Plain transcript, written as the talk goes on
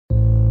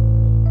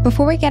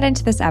Before we get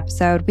into this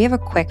episode, we have a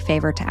quick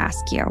favor to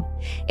ask you.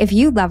 If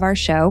you love our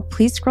show,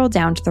 please scroll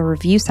down to the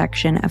review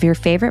section of your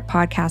favorite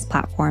podcast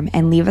platform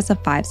and leave us a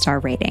 5-star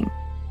rating.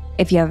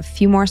 If you have a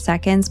few more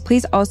seconds,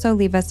 please also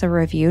leave us a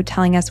review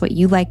telling us what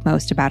you like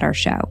most about our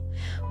show.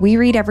 We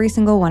read every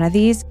single one of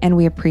these, and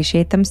we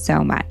appreciate them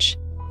so much.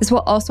 This will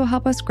also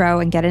help us grow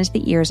and get into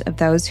the ears of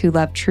those who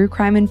love true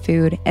crime and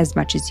food as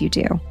much as you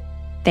do.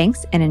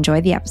 Thanks, and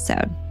enjoy the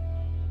episode.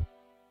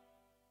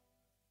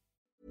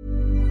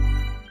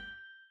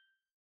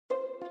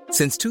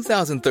 Since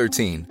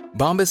 2013,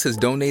 Bombas has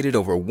donated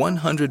over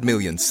 100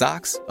 million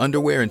socks,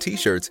 underwear, and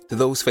T-shirts to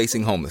those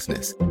facing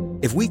homelessness.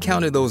 If we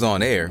counted those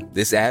on air,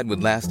 this ad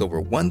would last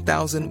over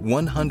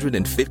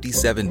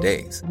 1,157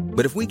 days.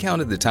 But if we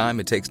counted the time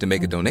it takes to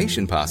make a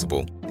donation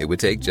possible, it would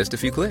take just a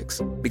few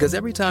clicks. Because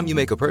every time you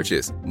make a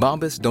purchase,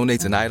 Bombas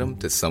donates an item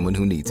to someone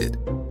who needs it.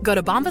 Go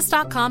to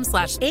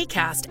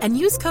bombas.com/ACAST and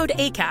use code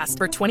ACAST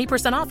for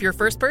 20% off your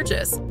first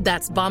purchase.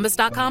 That's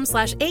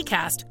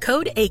bombas.com/ACAST,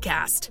 code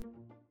ACAST.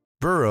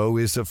 Burrow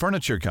is a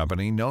furniture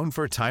company known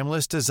for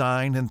timeless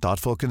design and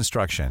thoughtful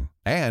construction,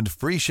 and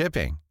free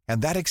shipping,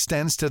 and that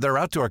extends to their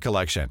outdoor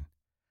collection.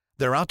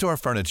 Their outdoor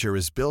furniture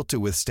is built to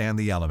withstand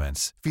the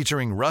elements,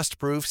 featuring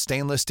rust-proof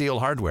stainless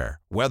steel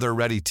hardware,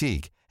 weather-ready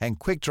teak, and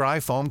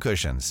quick-dry foam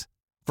cushions.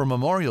 For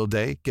Memorial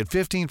Day, get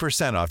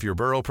 15% off your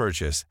Burrow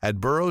purchase at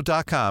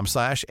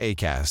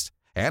burrow.com/ACAST,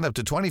 and up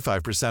to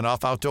 25%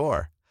 off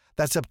outdoor.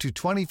 That's up to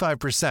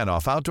 25%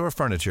 off outdoor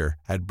furniture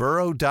at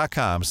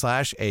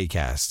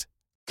burrow.com/ACAST.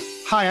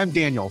 Hi, I'm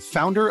Daniel,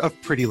 founder of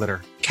Pretty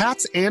Litter.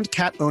 Cats and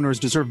cat owners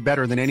deserve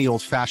better than any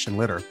old-fashioned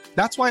litter.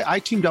 That's why I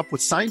teamed up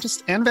with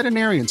scientists and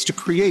veterinarians to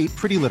create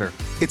Pretty Litter.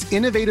 Its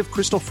innovative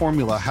crystal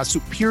formula has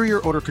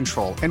superior odor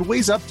control and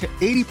weighs up to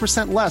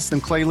 80% less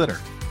than clay litter.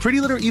 Pretty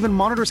Litter even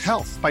monitors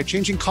health by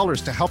changing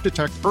colors to help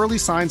detect early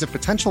signs of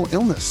potential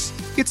illness.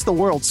 It's the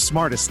world's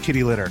smartest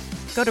kitty litter.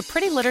 Go to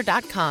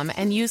prettylitter.com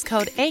and use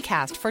code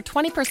ACAST for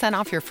 20%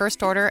 off your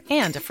first order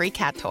and a free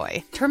cat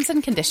toy. Terms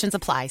and conditions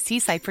apply. See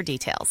site for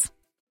details.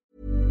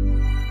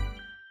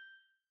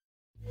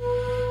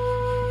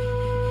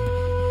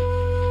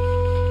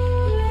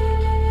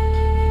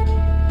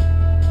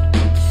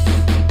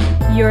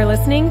 You're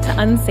listening to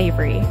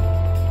Unsavory,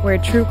 where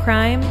true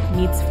crime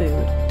meets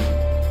food.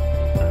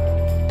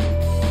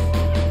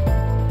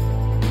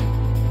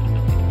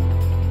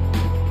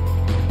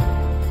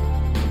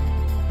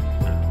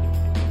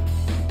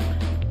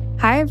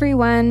 Hi,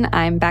 everyone.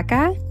 I'm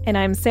Becca. And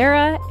I'm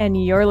Sarah,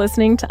 and you're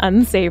listening to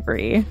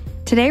Unsavory.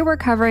 Today, we're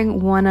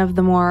covering one of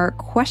the more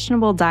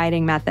questionable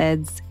dieting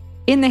methods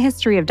in the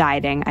history of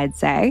dieting, I'd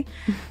say.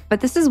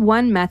 But this is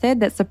one method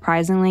that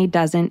surprisingly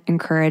doesn't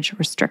encourage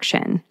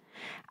restriction.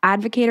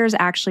 Advocators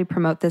actually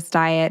promote this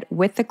diet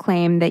with the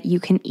claim that you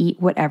can eat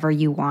whatever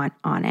you want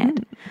on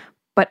it,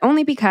 but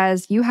only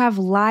because you have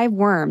live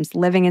worms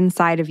living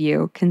inside of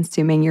you,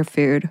 consuming your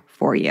food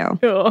for you.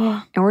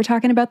 Ugh. And we're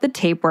talking about the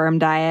tapeworm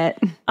diet.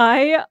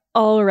 I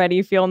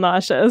already feel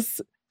nauseous.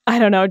 I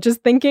don't know,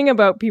 just thinking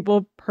about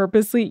people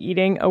purposely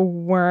eating a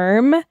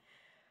worm,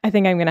 I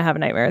think I'm going to have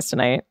nightmares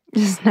tonight.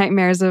 Just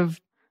nightmares of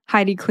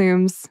Heidi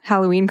Klum's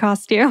Halloween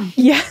costume.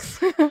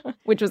 Yes,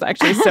 which was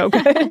actually so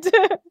good.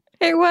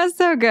 It was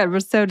so good. It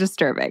was so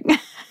disturbing.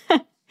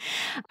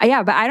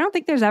 Yeah, but I don't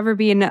think there's ever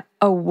been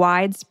a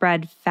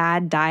widespread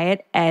fad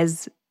diet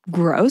as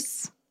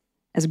gross,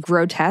 as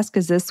grotesque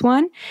as this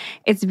one.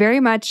 It's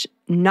very much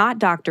not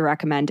doctor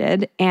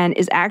recommended and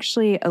is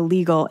actually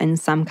illegal in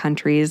some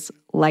countries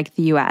like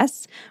the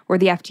US, where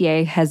the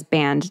FDA has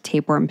banned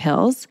tapeworm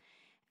pills,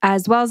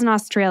 as well as in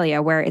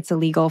Australia, where it's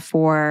illegal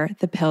for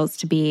the pills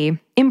to be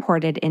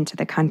imported into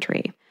the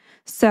country.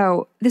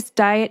 So this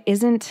diet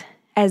isn't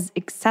as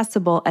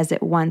accessible as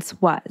it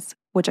once was,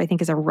 which I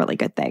think is a really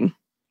good thing.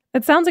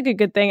 It sounds like a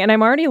good thing, and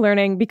I'm already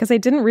learning because I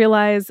didn't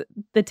realize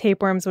the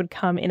tapeworms would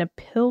come in a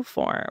pill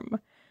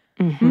form.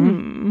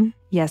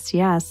 Yes.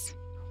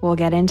 We'll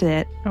get into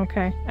it.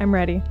 Okay, I'm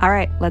ready. All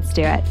right, let's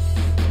do it.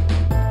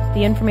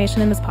 The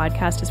information in this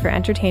podcast is for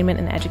entertainment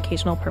and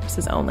educational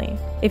purposes only.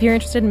 If you're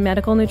interested in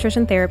medical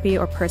nutrition therapy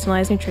or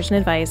personalized nutrition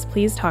advice,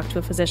 please talk to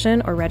a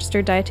physician or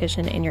registered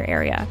dietitian in your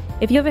area.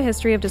 If you have a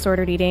history of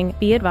disordered eating,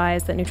 be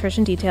advised that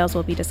nutrition details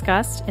will be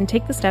discussed and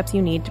take the steps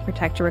you need to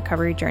protect your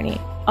recovery journey.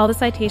 All the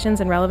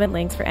citations and relevant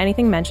links for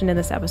anything mentioned in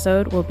this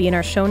episode will be in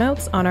our show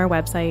notes on our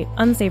website,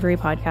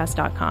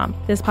 unsavorypodcast.com.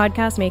 This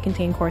podcast may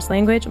contain coarse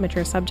language,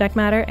 mature subject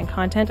matter, and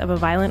content of a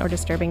violent or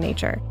disturbing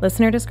nature.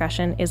 Listener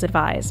discretion is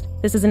advised.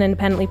 This is an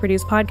independently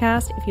produced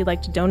podcast. If you'd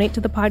like to donate to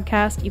the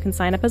podcast, you can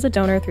sign up as a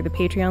donor through the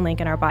Patreon link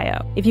in our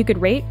bio. If you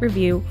could rate,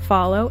 review,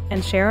 follow,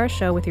 and share our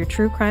show with your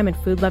true crime and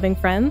food-loving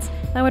friends,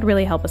 that would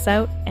really help us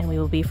out, and we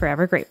will be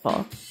forever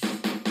grateful.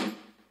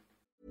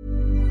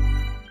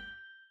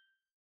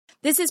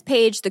 This is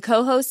Paige, the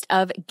co-host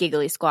of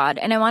Giggly Squad,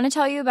 and I want to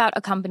tell you about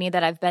a company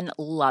that I've been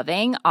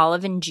loving,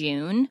 Olive &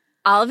 June.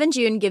 Olive &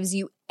 June gives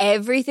you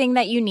everything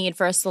that you need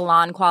for a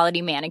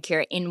salon-quality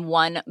manicure in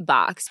one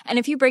box. And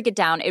if you break it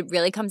down, it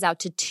really comes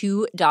out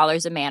to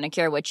 $2 a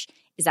manicure, which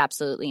is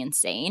absolutely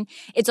insane.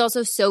 It's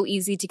also so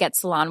easy to get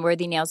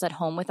salon-worthy nails at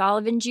home with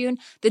Olive & June.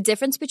 The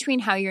difference between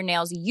how your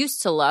nails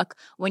used to look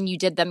when you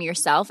did them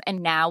yourself and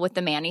now with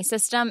the Mani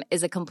system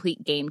is a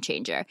complete game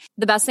changer.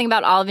 The best thing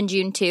about Olive &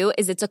 June too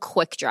is it's a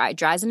quick dry.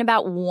 Dries in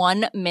about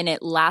 1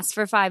 minute, lasts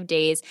for 5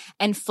 days,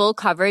 and full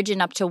coverage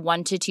in up to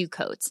 1 to 2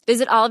 coats.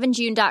 Visit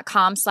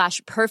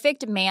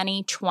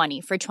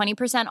oliveandjune.com/perfectmani20 for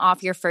 20%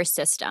 off your first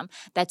system.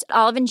 That's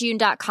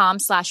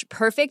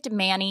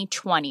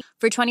oliveandjune.com/perfectmani20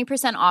 for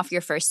 20% off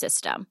your first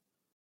system.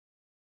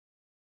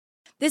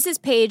 This is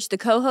Paige, the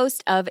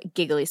co-host of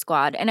Giggly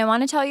Squad, and I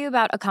want to tell you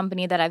about a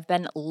company that I've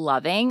been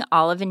loving,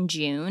 Olive &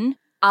 June.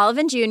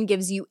 Olive & June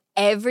gives you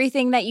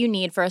everything that you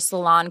need for a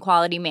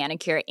salon-quality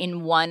manicure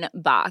in one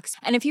box.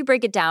 And if you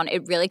break it down,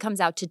 it really comes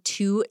out to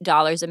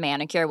 $2 a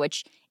manicure,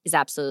 which is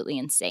absolutely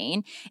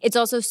insane. It's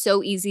also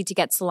so easy to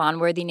get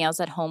salon-worthy nails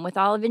at home with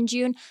Olive &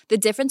 June. The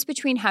difference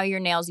between how your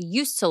nails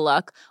used to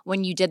look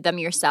when you did them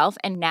yourself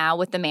and now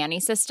with the Mani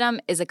system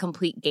is a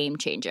complete game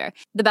changer.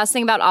 The best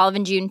thing about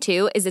Olive & June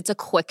too is it's a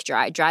quick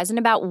dry. Dries in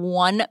about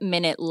 1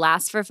 minute,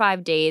 lasts for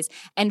 5 days,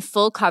 and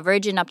full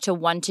coverage in up to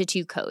 1 to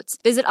 2 coats.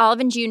 Visit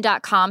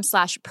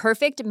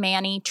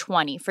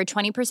oliveandjune.com/perfectmani20 for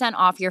 20%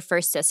 off your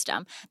first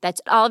system.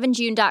 That's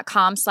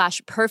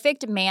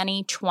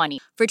oliveandjune.com/perfectmani20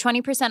 for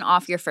 20%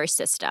 off your first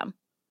system.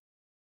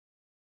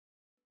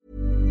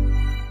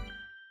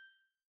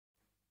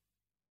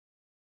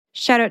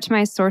 Shout out to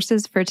my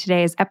sources for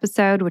today's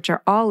episode, which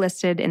are all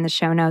listed in the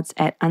show notes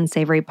at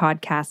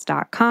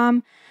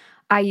unsavorypodcast.com.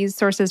 I use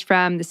sources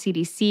from the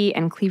CDC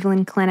and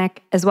Cleveland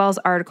Clinic, as well as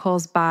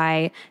articles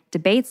by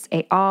Debates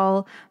et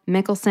al.,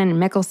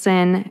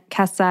 Mickelson,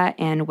 Kessa,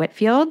 and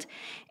Whitfield.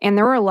 And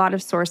there were a lot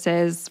of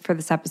sources for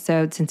this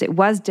episode since it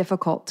was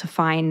difficult to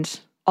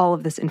find all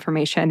of this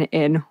information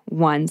in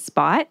one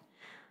spot.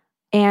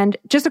 And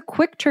just a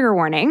quick trigger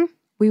warning,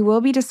 we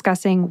will be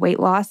discussing weight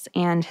loss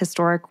and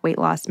historic weight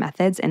loss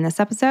methods in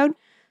this episode.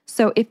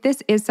 So if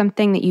this is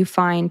something that you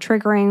find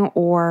triggering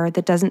or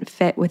that doesn't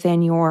fit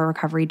within your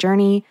recovery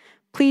journey,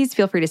 please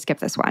feel free to skip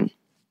this one.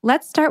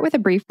 Let's start with a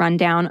brief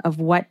rundown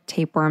of what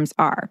tapeworms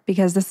are,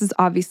 because this is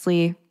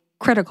obviously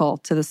critical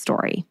to the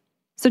story.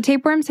 So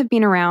tapeworms have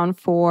been around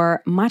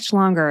for much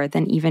longer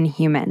than even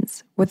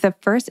humans, with the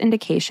first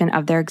indication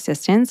of their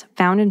existence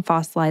found in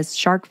fossilized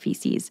shark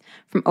feces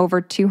from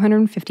over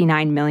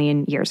 259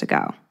 million years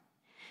ago.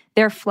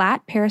 They're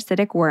flat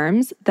parasitic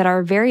worms that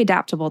are very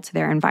adaptable to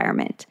their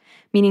environment,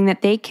 meaning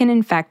that they can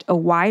infect a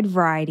wide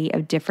variety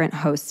of different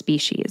host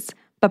species,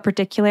 but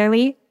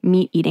particularly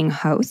meat-eating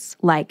hosts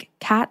like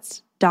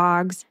cats,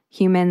 dogs,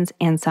 humans,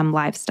 and some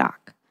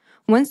livestock.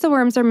 Once the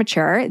worms are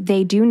mature,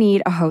 they do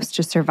need a host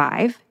to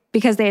survive,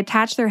 because they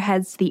attach their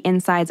heads to the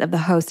insides of the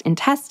host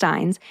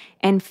intestines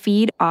and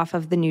feed off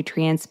of the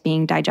nutrients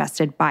being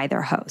digested by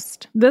their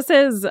host. This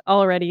is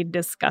already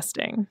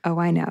disgusting. Oh,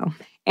 I know.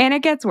 And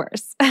it gets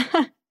worse.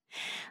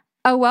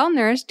 A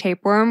well-nourished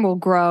tapeworm will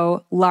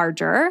grow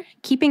larger,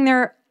 keeping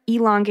their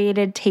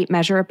elongated tape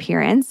measure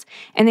appearance,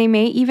 and they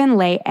may even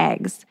lay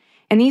eggs.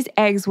 And these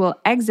eggs will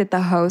exit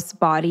the host's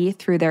body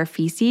through their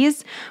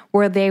feces,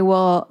 where they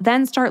will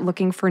then start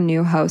looking for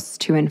new hosts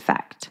to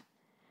infect.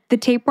 The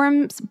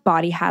tapeworm's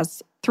body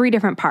has 3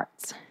 different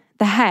parts: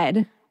 the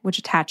head, which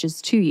attaches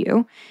to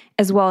you,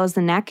 as well as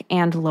the neck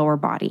and lower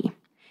body.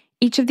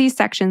 Each of these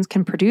sections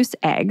can produce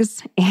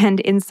eggs, and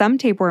in some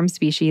tapeworm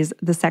species,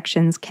 the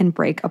sections can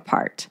break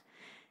apart.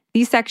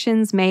 These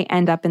sections may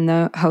end up in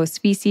the host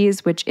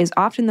species, which is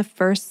often the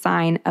first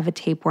sign of a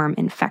tapeworm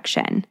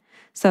infection.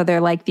 So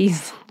they're like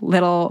these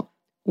little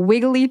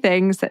wiggly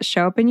things that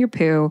show up in your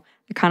poo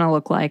that kind of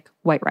look like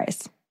white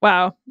rice.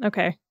 Wow.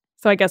 Okay.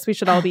 So I guess we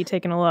should all be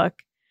taking a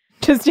look.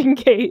 Just in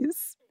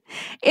case.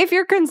 If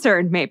you're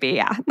concerned, maybe,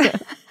 yeah.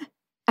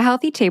 A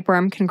healthy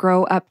tapeworm can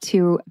grow up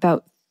to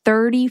about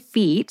 30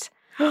 feet,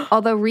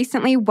 although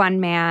recently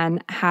one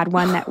man had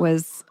one that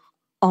was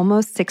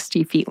almost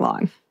 60 feet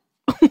long.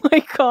 Oh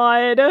my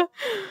God.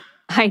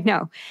 I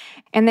know.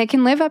 And they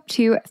can live up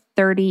to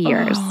 30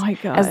 years, oh my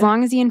God, as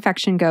long as the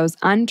infection goes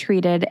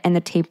untreated and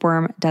the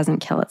tapeworm doesn't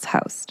kill its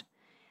host.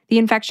 The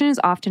infection is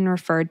often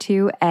referred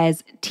to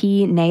as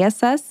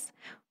T-naeasis,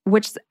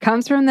 which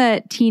comes from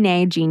the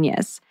Tinae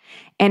genus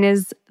and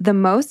is the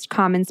most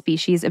common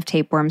species of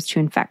tapeworms to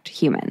infect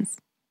humans.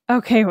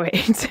 Okay,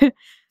 wait.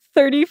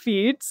 30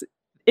 feet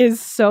is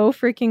so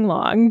freaking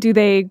long. Do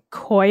they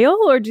coil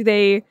or do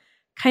they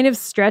kind of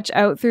stretch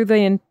out through the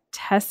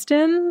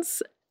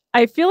intestines?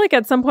 I feel like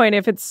at some point,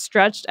 if it's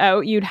stretched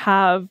out, you'd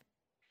have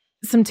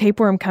some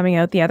tapeworm coming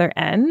out the other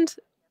end.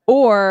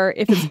 Or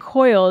if it's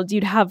coiled,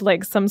 you'd have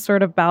like some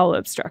sort of bowel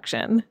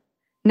obstruction.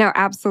 No,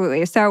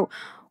 absolutely. So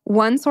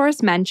one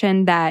source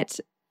mentioned that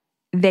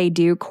they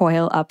do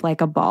coil up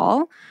like a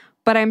ball,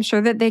 but I'm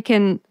sure that they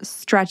can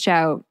stretch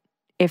out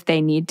if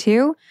they need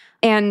to.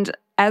 And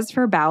as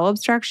for bowel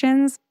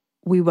obstructions,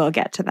 we will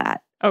get to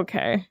that.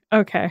 Okay.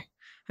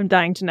 I'm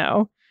dying to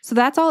know. So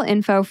that's all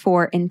info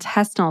for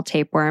intestinal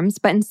tapeworms,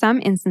 but in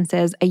some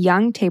instances, a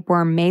young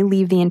tapeworm may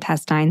leave the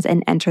intestines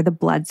and enter the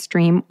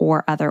bloodstream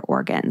or other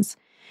organs.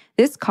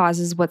 This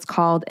causes what's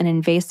called an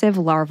invasive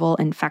larval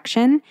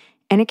infection,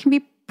 and it can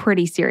be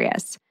pretty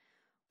serious.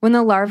 When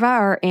the larvae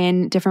are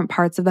in different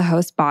parts of the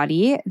host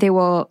body, they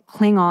will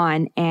cling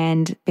on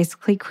and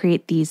basically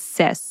create these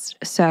cysts.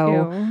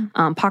 So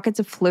pockets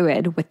of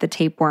fluid with the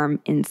tapeworm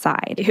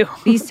inside. Ew.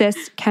 These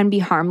cysts can be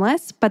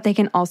harmless, but they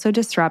can also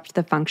disrupt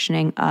the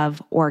functioning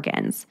of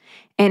organs.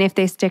 And if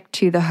they stick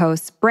to the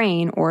host's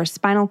brain or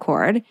spinal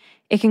cord,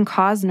 it can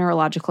cause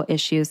neurological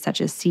issues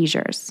such as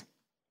seizures.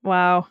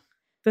 Wow.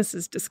 This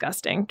is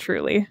disgusting,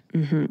 truly.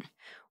 Mm-hmm.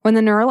 When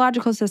the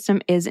neurological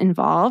system is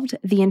involved,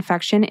 the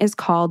infection is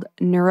called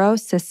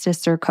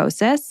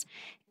neurocysticercosis.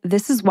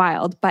 This is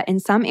wild, but in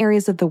some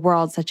areas of the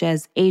world, such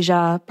as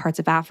Asia, parts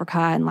of Africa,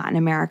 and Latin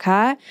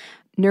America,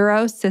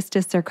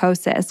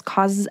 neurocysticercosis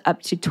causes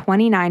up to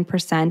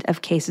 29%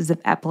 of cases of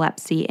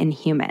epilepsy in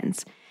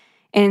humans.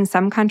 And in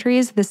some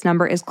countries, this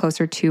number is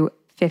closer to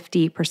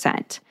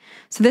 50%.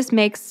 So this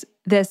makes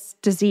this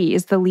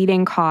disease the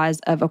leading cause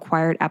of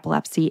acquired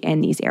epilepsy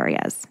in these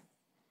areas.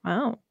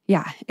 Wow.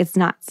 Yeah, it's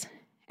nuts.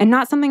 And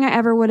not something I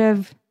ever would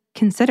have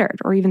considered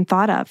or even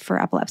thought of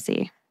for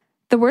epilepsy.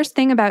 The worst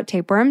thing about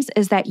tapeworms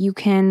is that you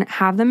can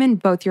have them in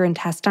both your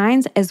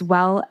intestines as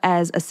well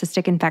as a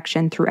cystic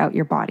infection throughout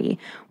your body,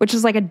 which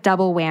is like a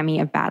double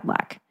whammy of bad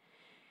luck.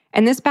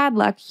 And this bad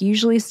luck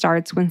usually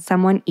starts when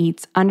someone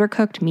eats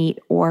undercooked meat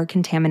or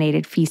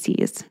contaminated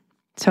feces.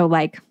 So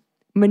like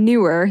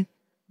manure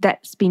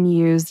that's being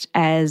used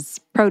as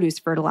produce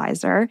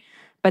fertilizer,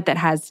 but that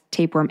has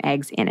tapeworm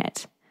eggs in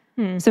it.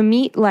 So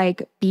meat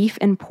like beef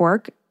and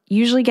pork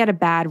usually get a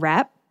bad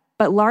rep,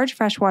 but large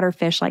freshwater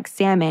fish like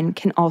salmon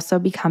can also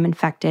become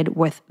infected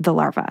with the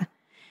larva.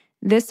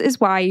 This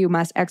is why you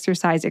must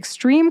exercise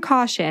extreme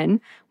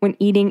caution when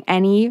eating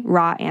any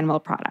raw animal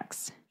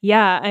products.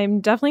 Yeah,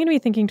 I'm definitely going to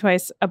be thinking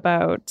twice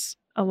about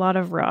a lot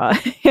of raw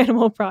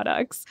animal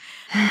products.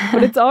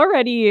 But it's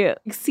already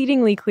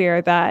exceedingly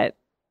clear that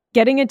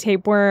getting a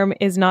tapeworm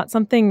is not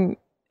something,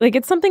 like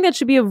it's something that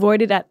should be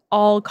avoided at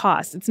all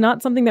costs. It's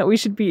not something that we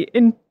should be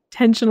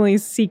intentionally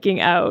seeking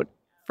out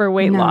for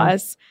weight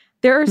loss.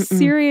 There are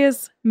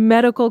serious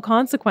medical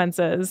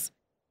consequences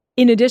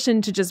in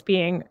addition to just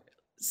being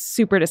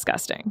super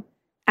disgusting.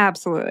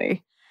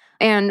 Absolutely.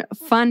 And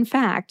fun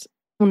fact,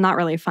 well, not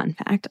really a fun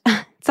fact.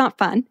 It's not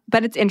fun,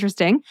 but it's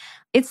interesting.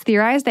 It's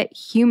theorized that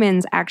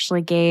humans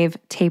actually gave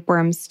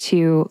tapeworms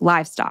to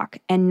livestock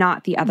and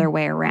not the other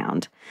way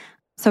around.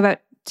 So about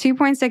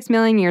 2.6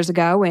 million years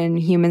ago, when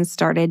humans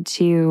started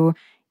to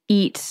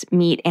eat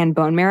meat and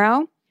bone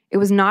marrow, it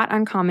was not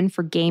uncommon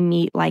for game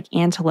meat like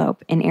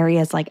antelope in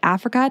areas like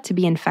Africa to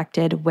be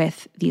infected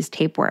with these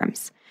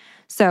tapeworms.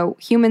 So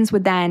humans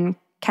would then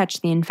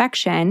catch the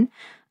infection,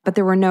 but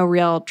there were no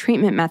real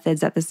treatment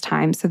methods at this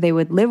time, so they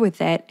would live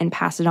with it and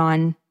pass it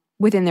on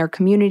within their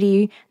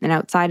community and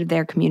outside of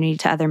their community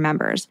to other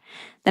members.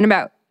 Then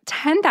about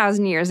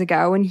 10,000 years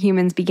ago, when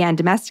humans began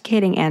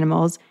domesticating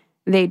animals,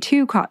 they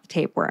too caught the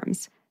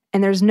tapeworms.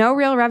 And there's no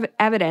real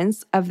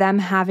evidence of them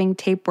having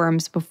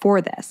tapeworms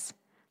before this.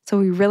 So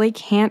we really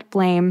can't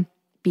blame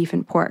beef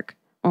and pork,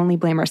 only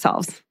blame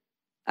ourselves.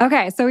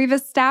 Okay, so we've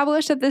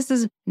established that this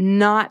is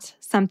not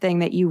something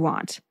that you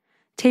want.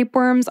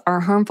 Tapeworms are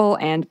harmful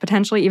and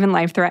potentially even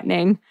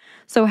life-threatening.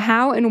 So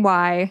how and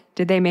why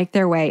did they make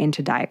their way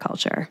into diet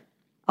culture?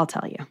 I'll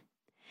tell you.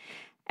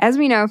 As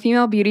we know,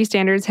 female beauty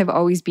standards have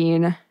always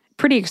been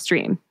pretty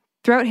extreme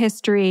throughout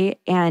history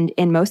and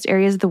in most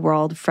areas of the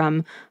world,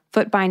 from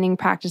foot binding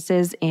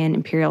practices in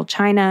Imperial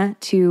China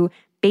to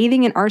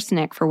bathing in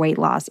arsenic for weight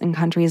loss in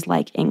countries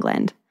like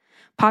England.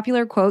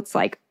 Popular quotes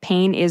like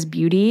 "pain is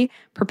beauty"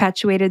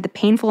 perpetuated the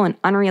painful and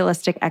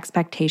unrealistic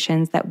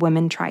expectations that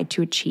women tried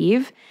to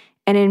achieve,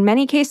 and in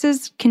many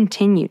cases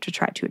continue to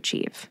try to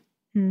achieve.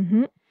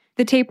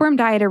 The tapeworm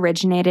diet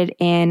originated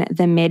in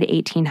the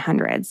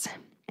mid-1800s.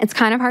 It's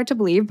kind of hard to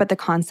believe, but the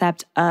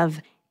concept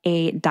of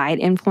a diet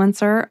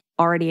influencer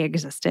already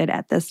existed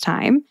at this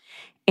time.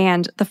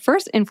 And the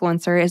first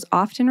influencer is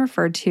often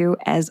referred to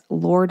as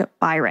Lord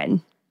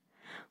Byron.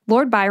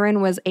 Lord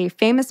Byron was a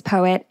famous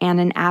poet and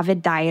an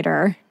avid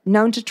dieter,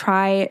 known to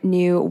try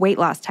new weight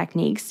loss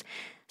techniques,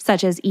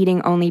 such as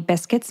eating only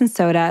biscuits and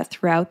soda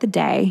throughout the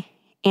day,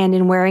 and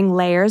in wearing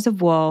layers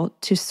of wool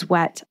to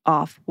sweat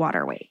off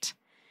water weight.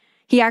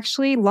 He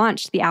actually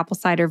launched the apple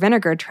cider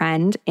vinegar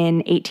trend in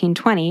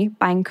 1820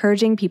 by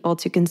encouraging people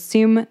to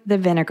consume the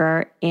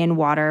vinegar in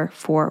water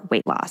for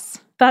weight loss.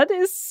 That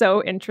is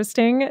so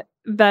interesting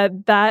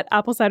that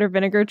apple cider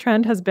vinegar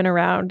trend has been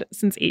around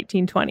since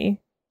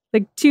 1820.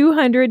 Like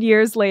 200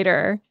 years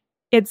later,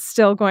 it's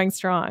still going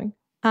strong.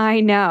 I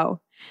know.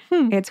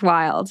 It's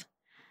wild.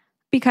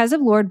 Because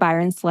of Lord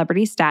Byron's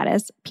celebrity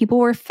status, people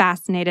were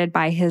fascinated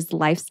by his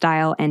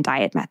lifestyle and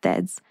diet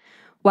methods.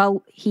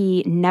 While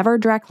he never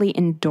directly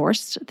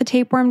endorsed the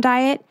tapeworm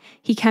diet,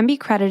 he can be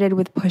credited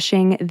with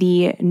pushing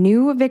the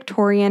new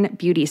Victorian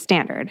beauty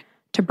standard,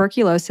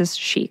 tuberculosis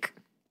chic.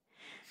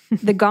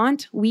 The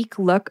gaunt, weak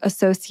look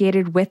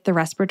associated with the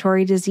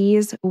respiratory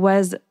disease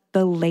was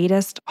the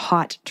latest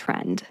hot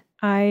trend.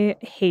 I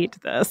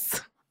hate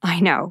this. I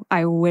know.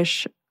 I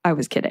wish I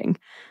was kidding.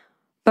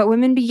 But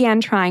women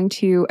began trying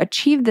to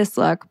achieve this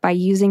look by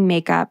using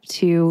makeup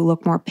to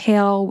look more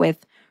pale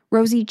with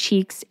rosy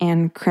cheeks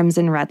and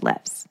crimson red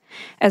lips,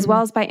 as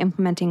well as by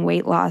implementing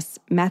weight loss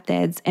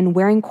methods and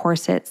wearing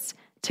corsets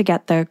to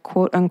get the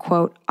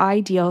quote-unquote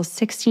ideal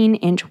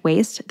 16-inch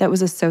waist that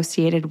was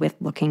associated with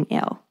looking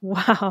ill.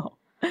 Wow.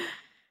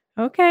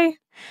 Okay.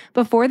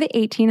 Before the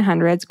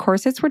 1800s,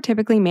 corsets were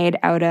typically made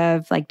out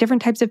of like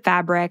different types of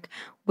fabric,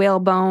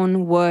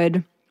 whalebone,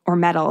 wood, or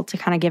metal to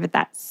kind of give it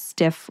that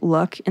stiff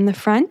look in the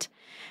front,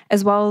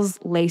 as well as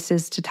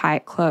laces to tie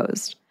it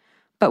closed.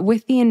 But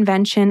with the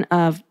invention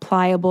of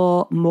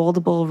pliable,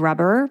 moldable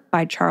rubber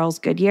by Charles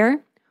Goodyear,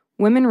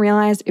 women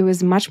realized it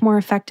was much more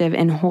effective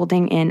in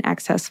holding in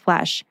excess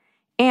flesh.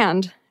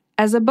 And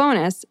as a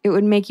bonus, it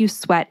would make you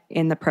sweat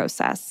in the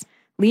process,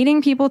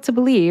 leading people to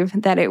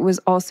believe that it was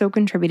also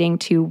contributing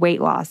to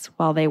weight loss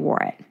while they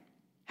wore it.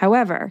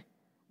 However,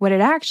 what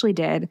it actually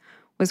did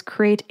was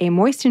create a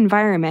moist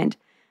environment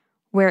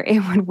where it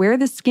would wear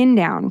the skin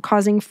down,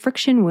 causing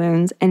friction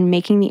wounds and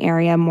making the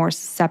area more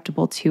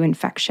susceptible to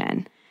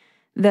infection.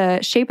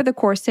 The shape of the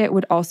corset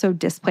would also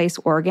displace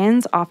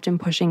organs, often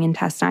pushing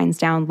intestines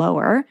down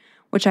lower,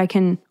 which I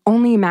can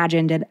only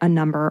imagine did a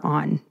number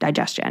on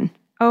digestion.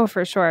 Oh,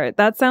 for sure.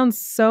 That sounds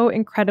so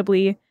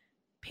incredibly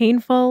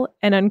painful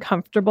and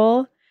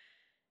uncomfortable.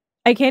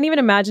 I can't even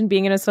imagine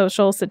being in a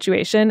social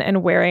situation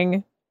and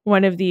wearing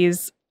one of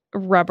these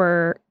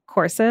rubber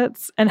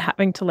corsets and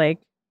having to like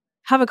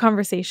have a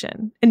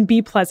conversation and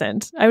be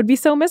pleasant. I would be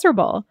so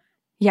miserable.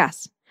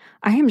 Yes.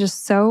 I am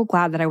just so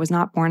glad that I was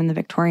not born in the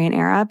Victorian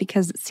era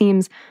because it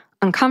seems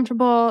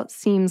uncomfortable,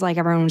 seems like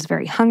everyone was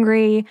very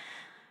hungry.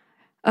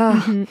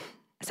 Ugh,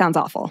 sounds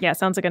awful. Yeah,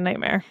 sounds like a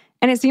nightmare.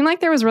 And it seemed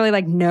like there was really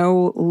like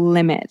no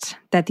limit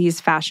that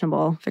these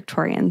fashionable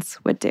Victorians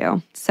would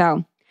do.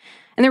 So,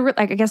 and there,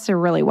 I guess there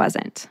really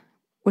wasn't,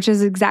 which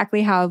is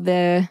exactly how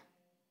the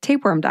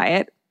tapeworm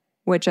diet,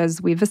 which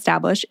as we've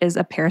established is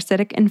a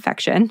parasitic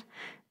infection,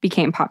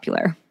 became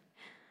popular.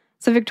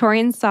 So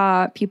Victorians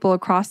saw people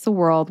across the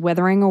world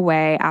withering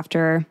away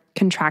after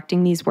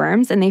contracting these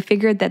worms, and they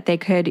figured that they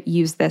could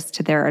use this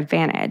to their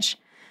advantage.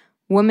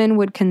 Women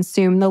would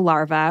consume the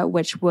larva,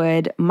 which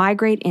would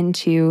migrate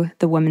into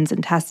the woman's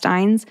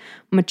intestines,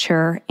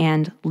 mature,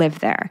 and live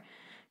there,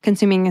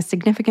 consuming a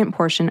significant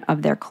portion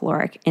of their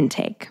caloric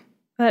intake.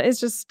 That is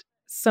just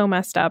so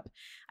messed up.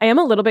 I am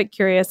a little bit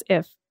curious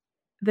if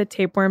the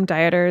tapeworm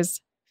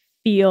dieters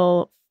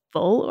feel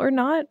full or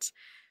not,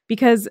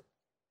 because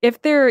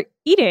if they're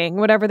eating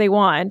whatever they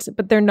want,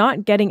 but they're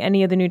not getting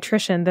any of the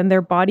nutrition, then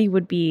their body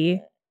would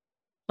be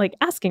like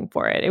asking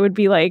for it. It would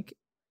be like,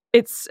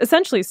 it's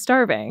essentially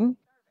starving,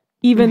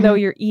 even though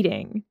you're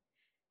eating.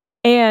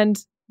 And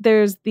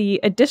there's the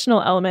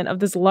additional element of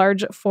this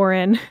large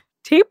foreign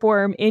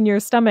tapeworm in your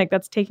stomach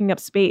that's taking up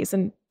space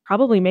and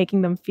probably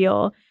making them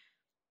feel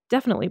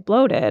definitely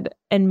bloated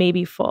and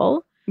maybe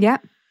full. Yeah.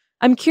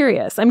 I'm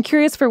curious. I'm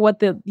curious for what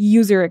the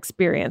user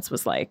experience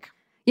was like.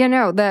 Yeah,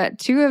 no, the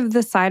two of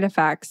the side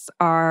effects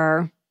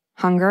are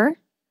hunger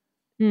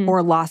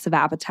or loss of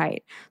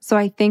appetite. So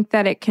I think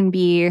that it can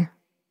be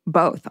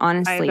both,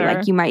 honestly. Either.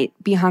 Like you might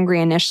be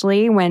hungry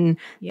initially when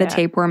the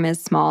tapeworm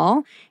is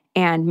small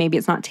and maybe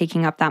it's not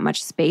taking up that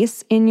much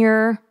space in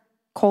your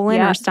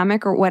colon or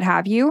stomach or what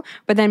have you.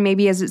 But then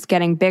maybe as it's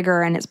getting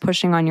bigger and it's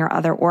pushing on your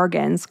other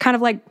organs, kind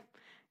of like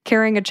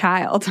carrying a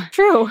child.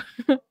 True.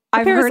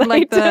 I've heard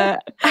like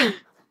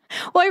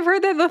well, I've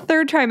heard that the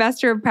third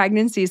trimester of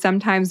pregnancy,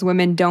 sometimes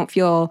women don't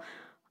feel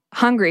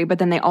hungry, but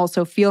then they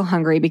also feel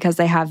hungry because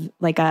they have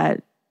like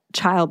a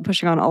child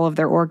pushing on all of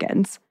their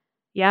organs.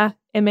 Yeah,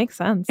 it makes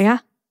sense. Yeah.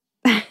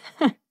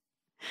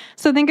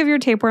 So think of your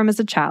tapeworm as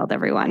a child,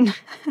 everyone.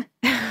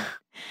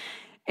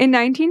 In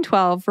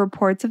 1912,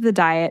 reports of the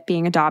diet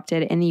being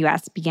adopted in the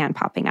US began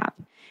popping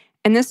up.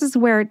 And this is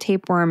where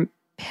tapeworm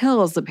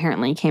pills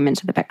apparently came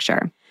into the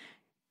picture.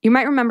 You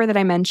might remember that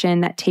I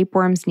mentioned that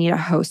tapeworms need a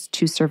host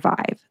to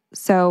survive.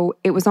 So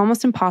it was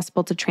almost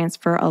impossible to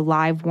transfer a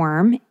live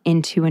worm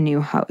into a new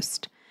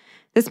host.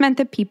 This meant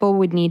that people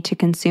would need to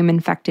consume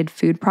infected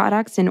food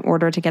products in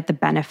order to get the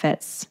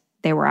benefits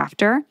they were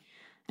after.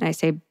 And I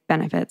say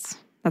benefits,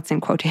 that's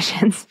in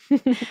quotations.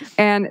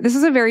 And this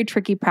is a very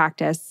tricky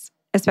practice,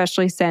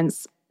 especially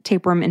since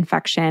tapeworm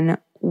infection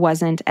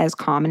wasn't as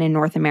common in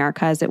North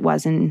America as it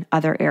was in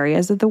other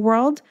areas of the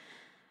world.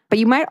 But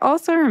you might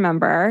also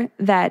remember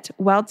that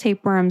while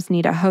tapeworms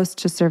need a host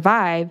to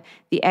survive,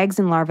 the eggs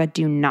and larvae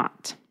do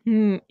not.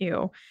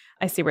 Ew.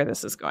 I see where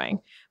this is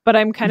going. But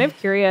I'm kind of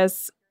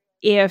curious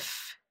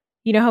if,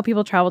 you know how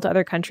people travel to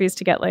other countries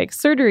to get like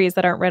surgeries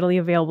that aren't readily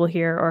available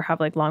here or have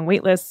like long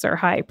wait lists or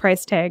high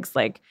price tags,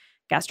 like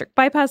gastric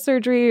bypass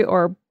surgery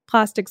or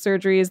plastic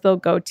surgeries, they'll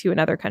go to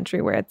another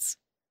country where it's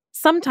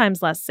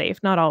sometimes less safe,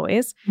 not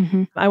always.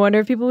 I wonder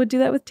if people would do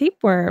that with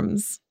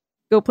tapeworms.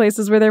 Go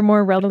places where they're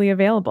more readily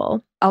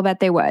available. I'll bet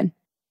they would.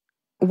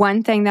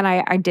 One thing that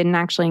I didn't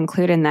actually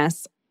include in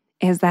this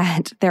is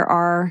that there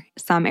are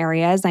some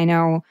areas, I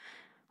know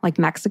like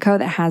Mexico,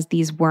 that has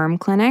these worm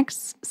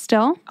clinics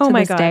still to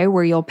this day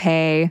where you'll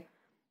pay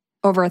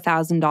over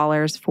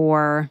 $1,000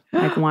 for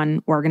like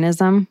one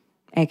organism,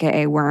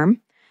 aka worm.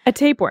 A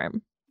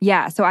tapeworm.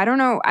 Yeah, so I don't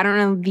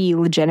know the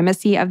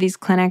legitimacy of these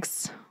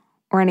clinics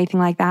or anything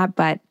like that,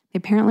 but they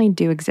apparently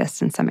do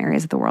exist in some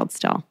areas of the world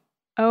still.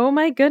 Oh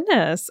my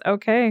goodness.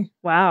 Okay.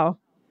 Wow.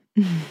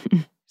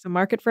 There's a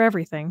market for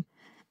everything.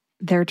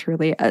 There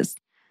truly is.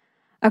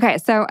 Okay,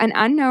 so an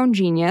unknown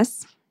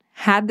genius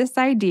had this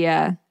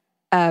idea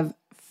of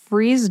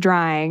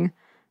freeze-drying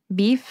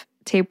beef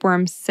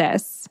tapeworm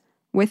cysts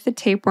with the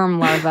tapeworm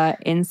larva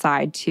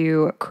inside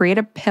to create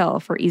a pill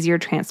for easier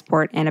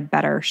transport and a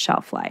better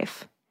shelf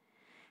life.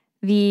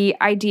 The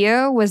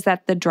idea was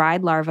that the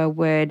dried larva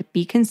would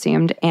be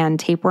consumed and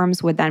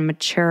tapeworms would then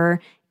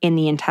mature in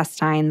the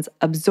intestines,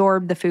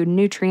 absorb the food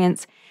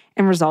nutrients,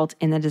 and result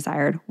in the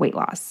desired weight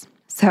loss.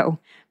 So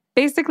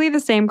basically the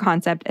same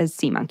concept as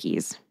sea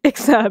monkeys.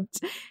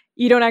 Except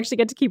you don't actually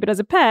get to keep it as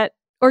a pet,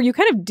 or you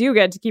kind of do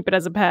get to keep it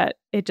as a pet.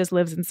 It just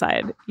lives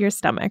inside your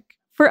stomach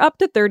for up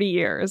to 30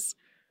 years.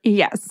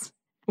 Yes.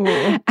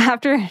 Ooh.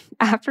 After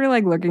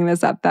like looking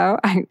this up though,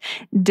 I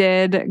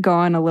did go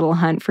on a little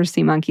hunt for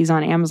sea monkeys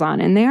on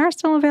Amazon and they are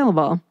still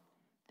available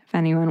if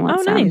anyone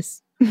wants them. Oh,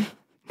 nice.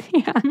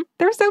 Yeah,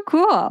 they're so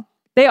cool.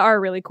 They are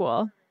really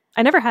cool.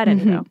 I never had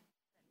any though.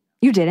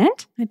 You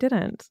didn't? I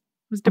didn't.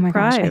 I was deprived.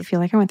 deprived. Oh my gosh, I feel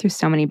like I went through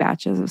so many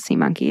batches of sea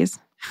monkeys.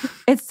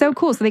 It's so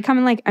cool. So they come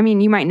in like, I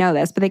mean, you might know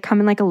this, but they come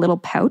in like a little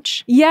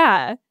pouch.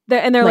 Yeah.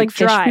 They're like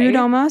fish dry. food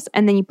almost.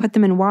 And then you put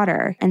them in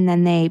water and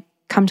then they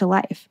come to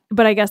life.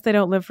 But I guess they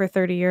don't live for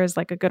 30 years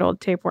like a good old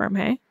tapeworm,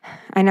 hey?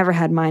 I never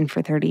had mine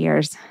for 30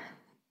 years.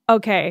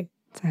 Okay.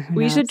 So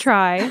we should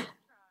try.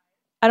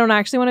 I don't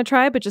actually want to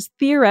try, but just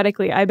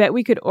theoretically, I bet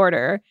we could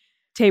order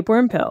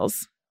tapeworm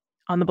pills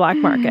on the black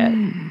market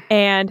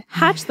and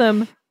hatch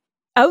them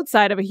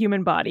outside of a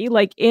human body,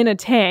 like in a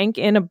tank,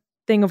 in a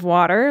thing of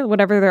water,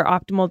 whatever their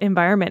optimal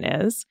environment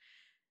is.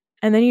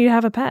 And then you'd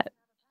have a pet.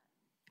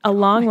 A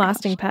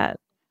long-lasting pet.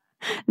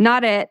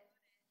 Not it.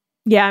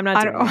 Yeah, I'm not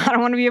I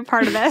don't want to be a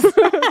part of this.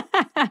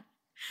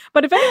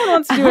 But if anyone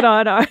wants to do it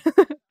on our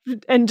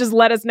and just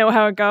let us know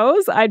how it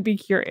goes, I'd be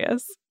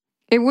curious.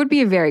 It would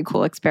be a very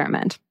cool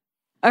experiment.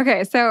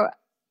 Okay, so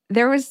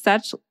there was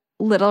such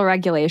little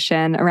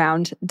regulation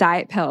around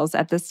diet pills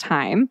at this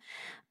time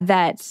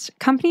that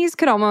companies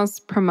could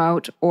almost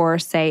promote or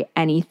say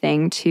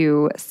anything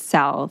to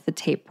sell the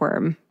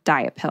tapeworm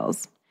diet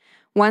pills.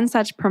 One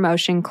such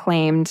promotion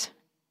claimed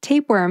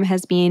tapeworm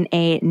has been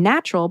a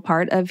natural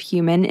part of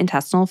human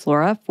intestinal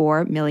flora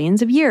for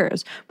millions of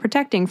years,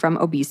 protecting from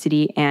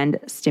obesity and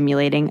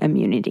stimulating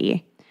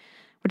immunity,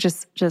 which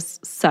is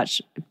just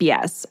such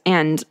BS.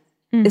 And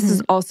this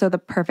is also the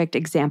perfect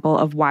example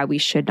of why we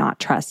should not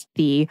trust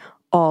the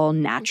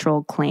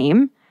all-natural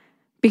claim,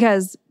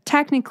 because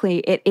technically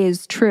it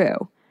is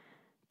true.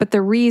 But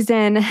the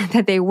reason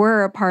that they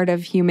were a part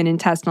of human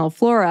intestinal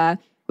flora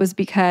was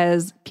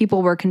because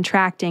people were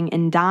contracting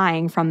and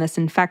dying from this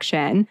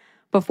infection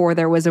before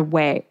there was a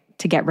way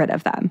to get rid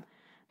of them.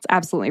 It's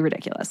absolutely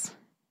ridiculous.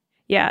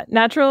 Yeah,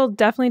 natural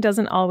definitely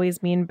doesn't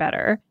always mean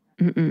better.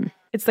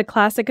 It's the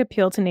classic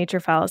appeal to nature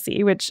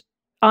fallacy, which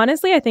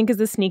honestly I think is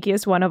the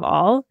sneakiest one of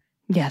all.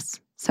 Yes,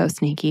 so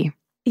sneaky.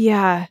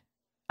 Yeah,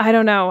 I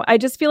don't know. I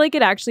just feel like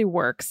it actually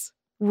works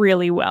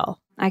really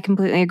well. I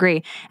completely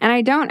agree. And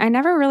I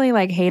never really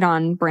like hate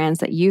on brands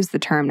that use the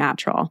term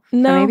natural.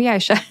 No. So maybe I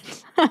should.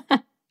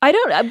 I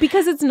don't,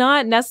 because it's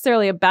not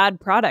necessarily a bad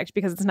product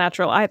because it's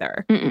natural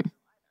either.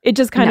 It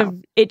just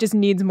it just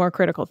needs more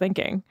critical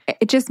thinking.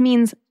 It just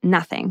means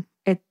nothing.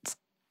 It's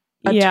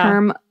a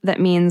term that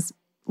means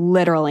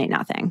literally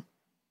nothing.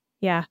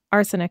 Yeah.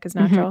 Arsenic is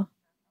natural.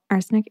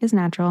 Arsenic is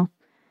natural.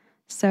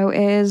 So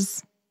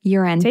is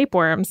urine.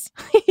 Tapeworms.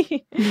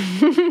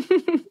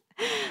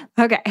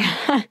 Okay.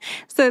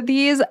 So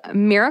these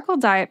miracle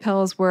diet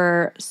pills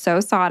were so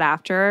sought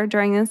after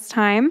during this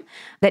time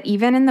that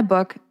even in the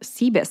book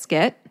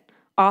Seabiscuit,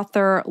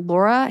 author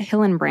Laura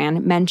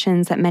Hillenbrand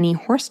mentions that many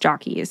horse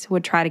jockeys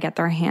would try to get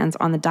their hands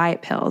on the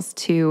diet pills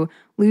to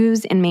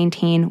lose and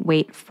maintain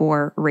weight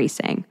for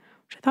racing,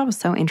 which I thought was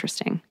so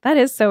interesting. That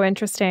is so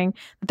interesting.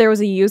 There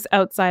was a use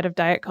outside of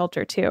diet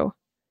culture too.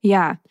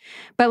 Yeah.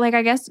 But like,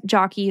 I guess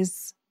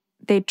jockeys,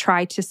 they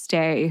try to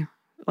stay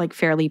like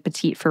fairly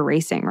petite for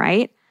racing,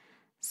 right?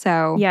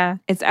 So yeah,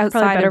 it's outside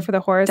probably better of for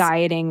the horse.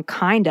 Dieting,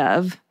 kind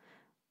of.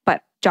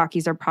 But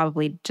jockeys are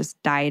probably just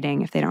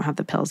dieting if they don't have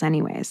the pills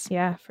anyways.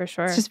 Yeah, for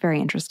sure. It's just very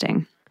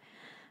interesting.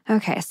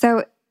 Okay,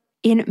 so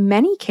in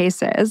many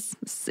cases,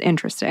 this is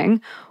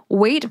interesting,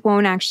 weight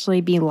won't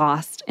actually be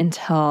lost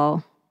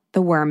until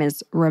the worm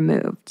is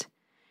removed.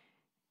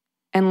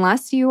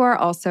 Unless you are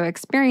also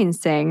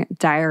experiencing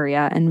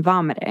diarrhea and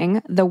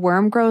vomiting, the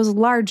worm grows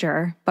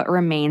larger but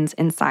remains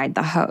inside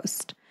the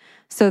host.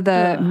 So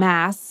the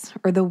mass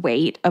or the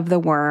weight of the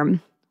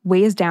worm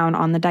weighs down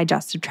on the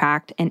digestive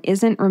tract and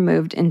isn't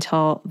removed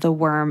until the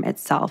worm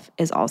itself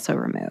is also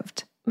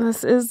removed.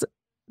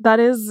 That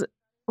is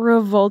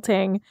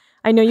revolting.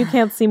 I know you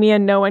can't see me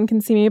and no one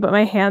can see me, but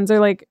my hands are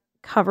like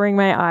covering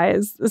my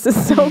eyes. This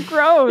is so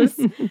gross.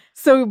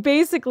 So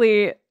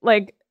basically,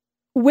 like,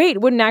 weight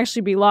wouldn't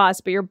actually be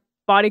lost, but your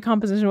body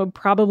composition would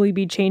probably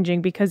be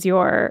changing because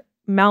you're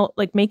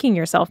making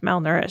yourself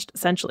malnourished,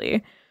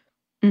 essentially.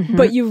 Mm-hmm.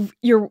 But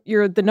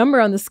you're the number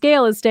on the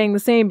scale is staying the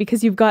same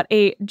because you've got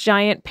a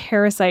giant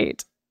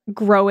parasite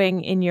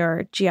growing in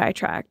your GI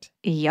tract.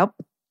 Yep.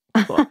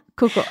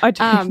 Cool.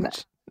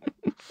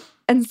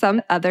 And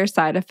some other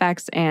side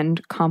effects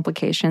and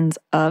complications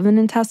of an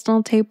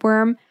intestinal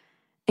tapeworm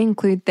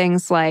include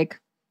things like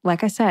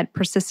I said,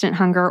 persistent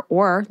hunger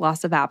or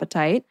loss of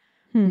appetite,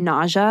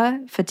 nausea,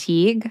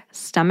 fatigue,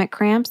 stomach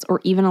cramps, or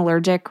even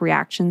allergic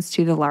reactions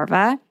to the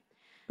larva.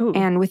 Ooh.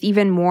 And with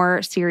even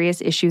more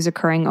serious issues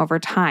occurring over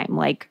time,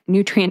 like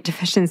nutrient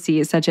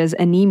deficiencies such as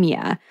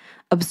anemia,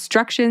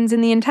 obstructions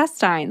in the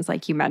intestines,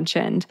 like you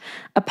mentioned,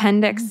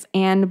 appendix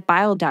and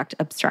bile duct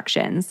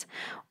obstructions.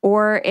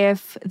 Or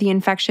if the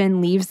infection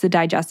leaves the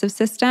digestive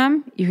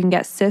system, you can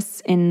get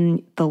cysts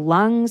in the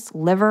lungs,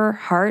 liver,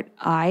 heart,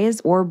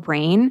 eyes, or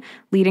brain,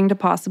 leading to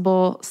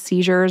possible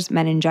seizures,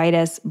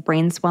 meningitis,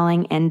 brain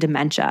swelling, and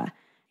dementia.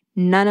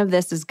 None of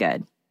this is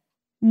good.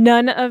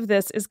 None of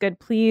this is good.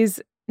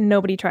 Please,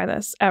 nobody try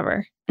this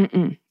ever.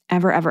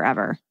 Ever, ever,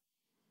 ever.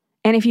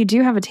 And if you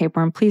do have a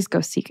tapeworm, please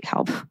go seek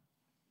help.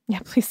 Yeah,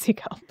 please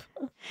seek help.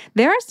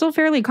 They are still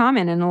fairly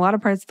common in a lot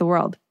of parts of the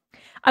world.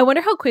 I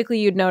wonder how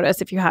quickly you'd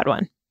notice if you had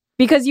one.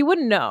 Because you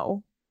wouldn't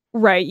know,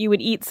 right? You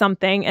would eat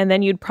something and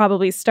then you'd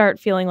probably start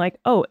feeling like,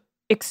 oh,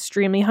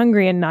 extremely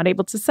hungry and not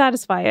able to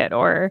satisfy it,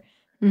 or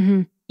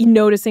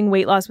noticing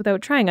weight loss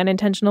without trying,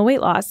 unintentional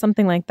weight loss,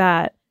 something like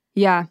that.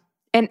 Yeah.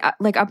 And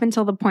like up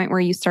until the point where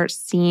you start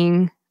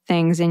seeing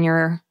things in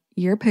your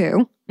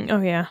poo.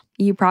 Oh, yeah.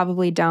 You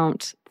probably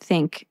don't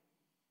think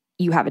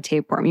you have a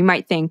tapeworm. You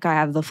might think I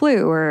have the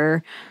flu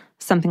or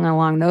something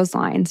along those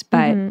lines,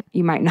 but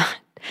you might not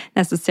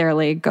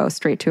necessarily go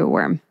straight to a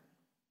worm.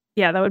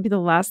 Yeah, that would be the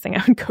last thing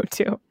I would go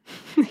to.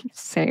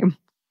 Same.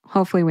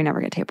 Hopefully we never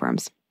get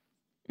tapeworms.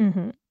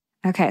 Mm-hmm.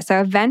 Okay, so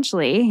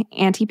eventually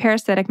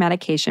anti-parasitic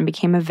medication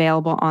became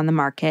available on the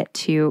market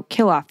to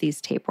kill off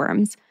these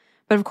tapeworms.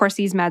 But of course,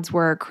 these meds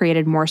were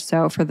created more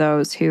so for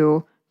those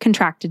who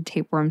contracted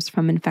tapeworms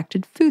from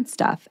infected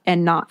foodstuff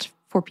and not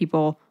for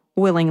people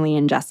willingly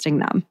ingesting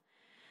them.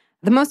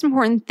 The most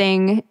important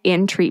thing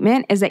in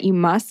treatment is that you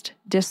must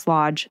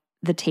dislodge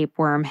the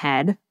tapeworm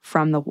head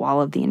from the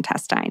wall of the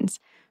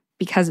intestines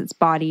because its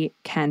body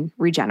can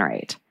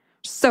regenerate.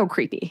 So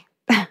creepy.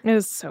 It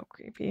is so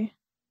creepy.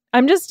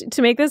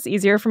 To make this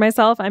easier for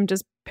myself, I'm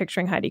just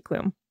picturing Heidi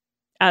Klum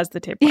as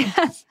the tapeworm.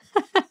 Yes.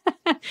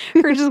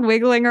 We're just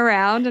wiggling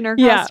around in her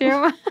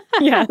costume.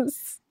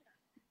 Yes.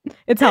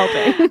 It's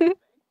helping.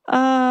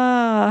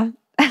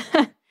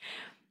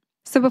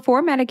 So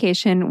before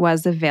medication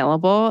was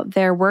available,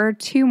 there were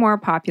two more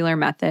popular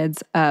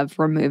methods of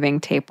removing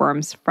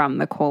tapeworms from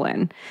the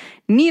colon,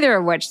 neither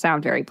of which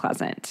sound very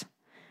pleasant.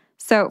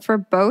 So for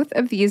both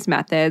of these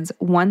methods,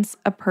 once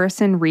a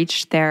person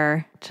reached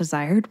their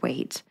desired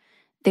weight,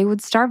 they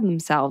would starve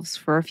themselves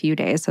for a few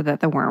days so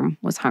that the worm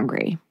was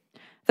hungry.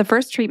 The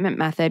first treatment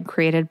method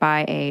created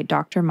by a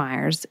Dr.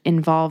 Myers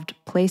involved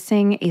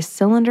placing a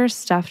cylinder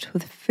stuffed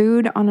with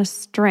food on a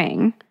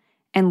string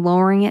and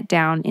lowering it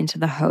down into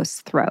the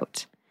host's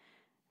throat.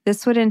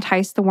 This would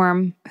entice the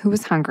worm who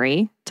was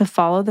hungry to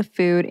follow the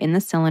food in the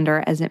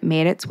cylinder as it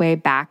made its way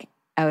back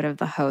out of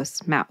the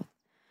host's mouth.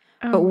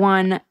 Oh. But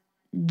one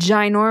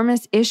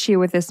ginormous issue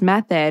with this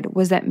method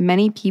was that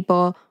many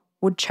people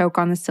would choke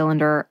on the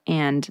cylinder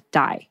and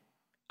die.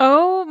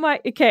 Oh my,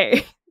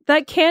 okay.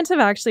 That can't have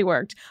actually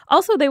worked.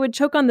 Also, they would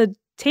choke on the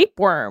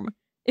tapeworm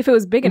if it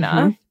was big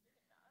enough.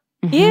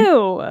 Mm-hmm.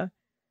 Ew.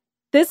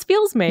 This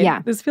feels made.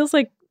 Yeah. This feels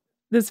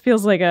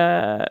like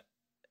a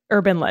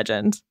urban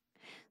legend.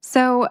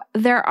 So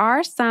there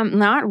are some,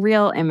 not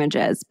real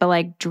images, but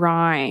like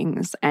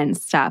drawings and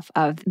stuff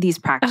of these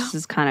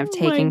practices kind of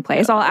taking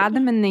place. God. I'll add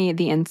them in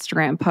the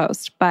Instagram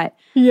post, but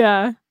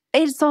yeah,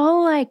 it's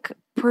all like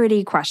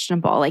pretty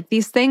questionable. Like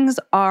these things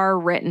are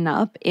written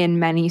up in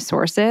many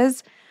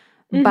sources,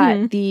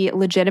 but the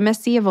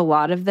legitimacy of a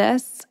lot of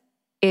this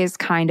is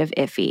kind of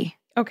iffy.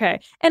 Okay.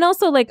 And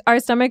also, like,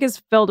 our stomach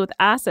is filled with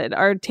acid.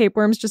 Are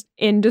tapeworms just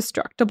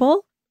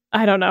indestructible?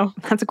 I don't know.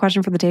 That's a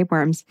question for the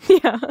tapeworms.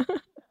 Yeah.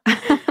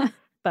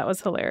 That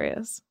was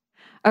hilarious.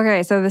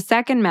 Okay, so the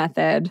second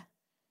method,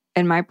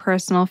 and my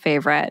personal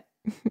favorite,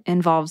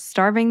 involves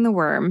starving the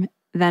worm,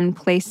 then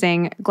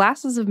placing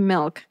glasses of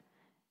milk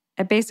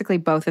at basically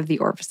both of the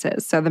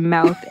orifices, so the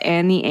mouth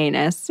and the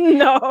anus.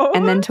 No.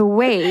 And then to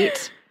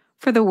wait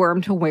for the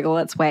worm to wiggle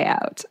its way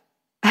out.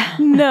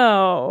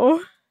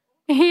 No.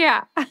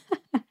 Yeah.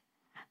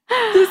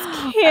 This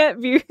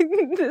can't be.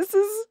 This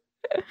is...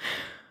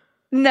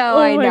 No, oh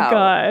I know. Oh my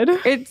God.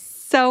 It's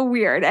so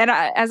weird. And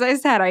as I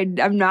said,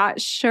 I'm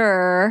not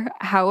sure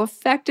how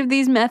effective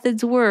these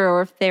methods were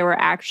or if they were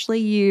actually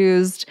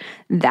used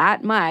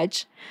that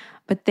much.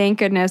 But thank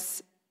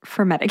goodness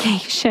for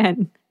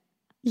medication.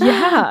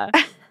 Yeah.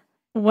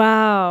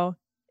 Wow.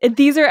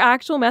 These are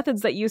actual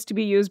methods that used to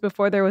be used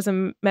before there was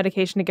a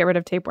medication to get rid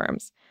of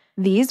tapeworms.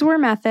 These were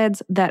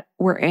methods that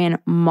were in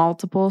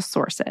multiple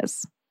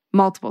sources.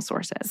 multiple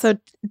sources. So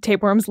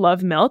tapeworms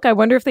love milk. I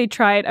wonder if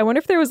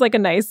there was like a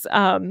nice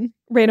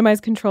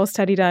randomized control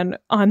study done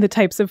on the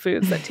types of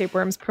foods that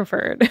tapeworms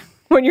preferred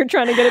when you're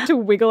trying to get it to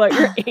wiggle out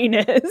your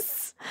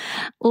anus.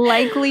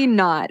 Likely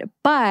not,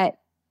 but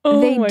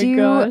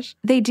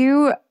they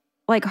do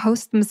like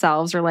host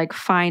themselves or like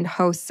find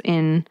hosts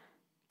in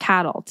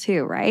cattle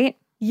too, right?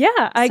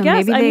 Yeah, I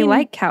guess. Maybe they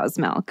like cow's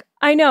milk.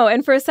 I know.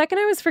 And for a second,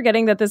 I was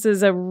forgetting that this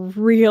is a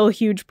real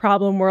huge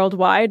problem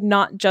worldwide,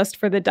 not just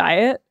for the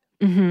diet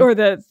or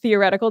the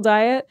theoretical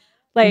diet.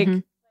 Like,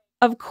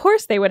 of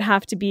course, they would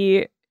have to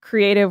be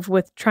creative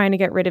with trying to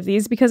get rid of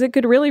these because it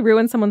could really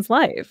ruin someone's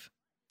life.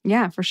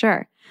 Yeah, for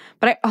sure.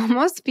 But I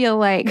almost feel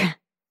like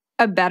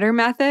a better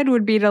method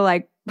would be to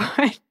like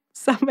put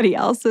somebody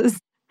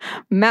else's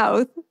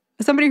mouth,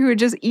 somebody who had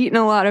just eaten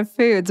a lot of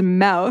food's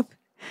mouth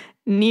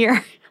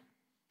near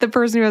the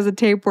person who has the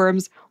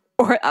tapeworms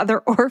or other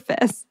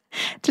orifice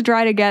to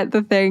try to get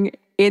the thing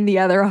in the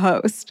other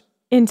host.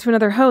 Into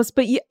another host.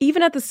 But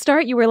even at the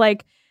start, you were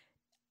like,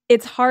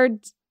 it's hard.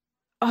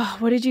 Oh,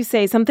 what did you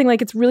say? Something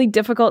like it's really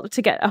difficult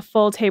to get a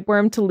full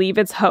tapeworm to leave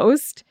its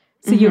host.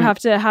 So you have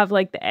to have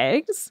like the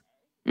eggs.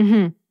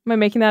 Am I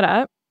making that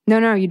up?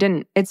 No, you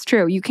didn't. It's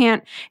true. You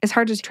can't. It's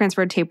hard to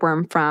transfer a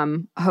tapeworm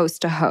from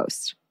host to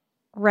host.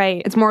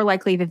 Right. It's more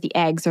likely that the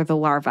eggs or the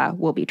larva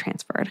will be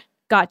transferred.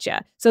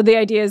 Gotcha. So the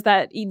idea is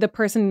that the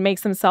person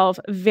makes themselves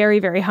very,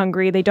 very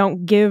hungry. They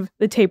don't give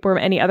the tapeworm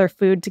any other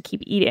food to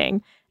keep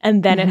eating.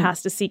 And then it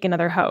has to seek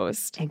another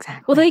host.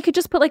 Exactly. Well, they could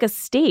just put like a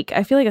steak.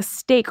 I feel like a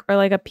steak or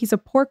like a piece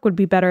of pork would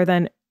be better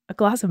than a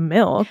glass of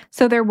milk.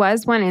 So there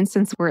was one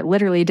instance where it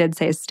literally did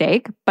say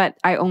steak, but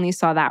I only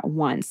saw that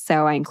once.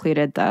 So I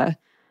included the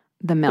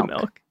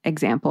milk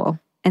example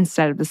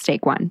instead of the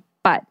steak one.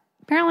 But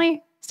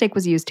apparently steak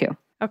was used too.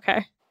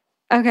 Okay.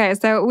 Okay,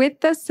 so with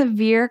the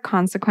severe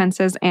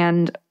consequences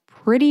and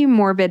pretty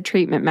morbid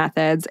treatment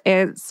methods,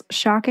 it's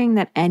shocking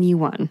that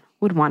anyone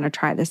would want to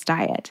try this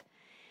diet.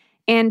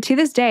 And to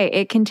this day,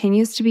 it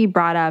continues to be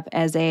brought up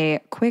as a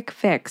quick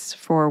fix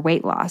for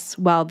weight loss,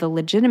 while the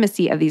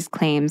legitimacy of these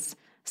claims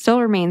still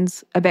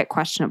remains a bit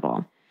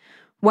questionable.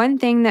 One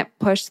thing that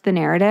pushed the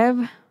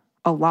narrative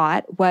a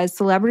lot was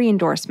celebrity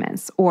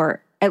endorsements,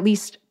 or at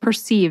least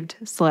perceived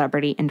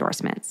celebrity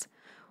endorsements.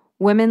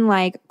 Women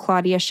like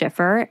Claudia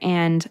Schiffer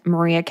and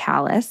Maria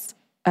Callas,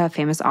 a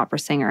famous opera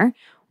singer,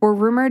 were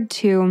rumored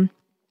to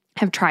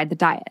have tried the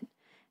diet.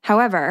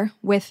 However,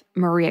 with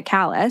Maria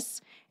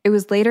Callas, it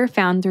was later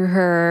found through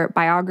her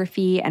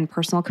biography and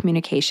personal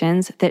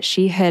communications that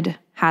she had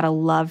had a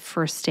love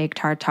for steak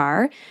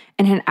tartare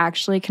and had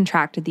actually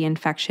contracted the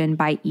infection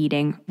by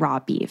eating raw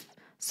beef,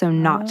 so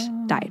not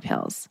diet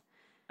pills.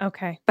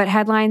 Okay. But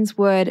headlines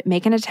would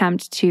make an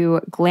attempt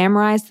to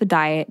glamorize the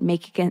diet,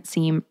 making it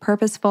seem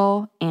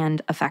purposeful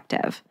and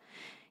effective.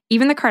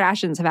 Even the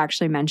Kardashians have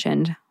actually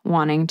mentioned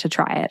wanting to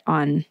try it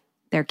on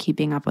their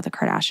Keeping Up with the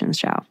Kardashians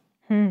show.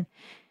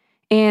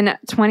 In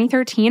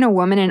 2013, a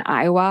woman in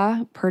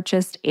Iowa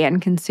purchased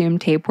and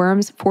consumed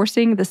tapeworms,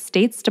 forcing the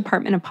state's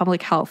Department of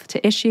Public Health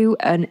to issue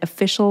an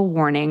official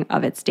warning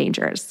of its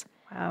dangers.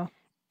 Wow.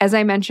 As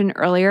I mentioned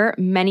earlier,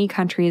 many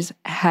countries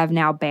have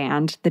now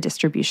banned the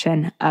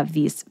distribution of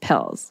these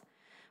pills.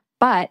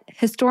 But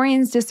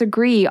historians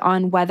disagree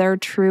on whether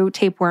true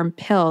tapeworm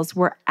pills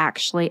were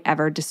actually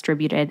ever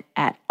distributed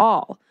at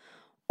all,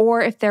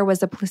 or if there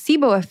was a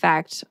placebo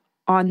effect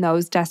on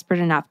those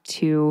desperate enough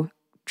to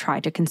try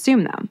to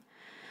consume them.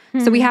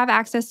 So we have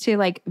access to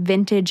like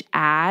vintage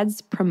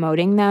ads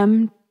promoting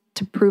them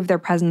to prove their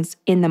presence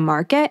in the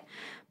market,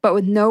 but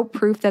with no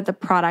proof that the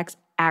products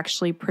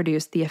actually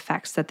produce the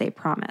effects that they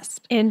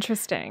promised.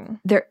 Interesting.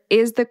 There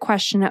is the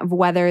question of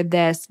whether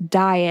this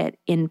diet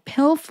in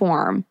pill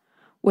form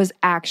was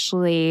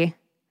actually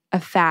a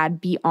fad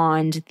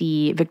beyond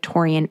the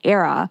Victorian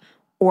era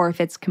or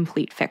if it's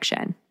complete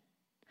fiction.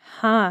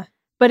 But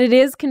it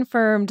is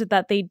confirmed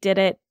that they did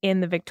it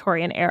in the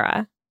Victorian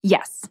era.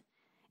 Yes.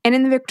 And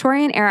in the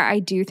Victorian era, I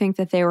do think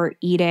that they were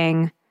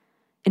eating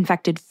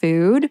infected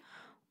food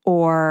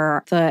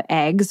or the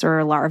eggs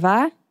or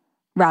larvae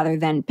rather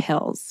than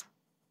pills.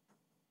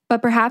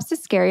 But perhaps the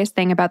scariest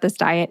thing about this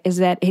diet is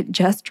that it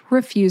just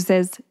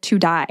refuses to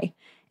die.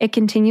 It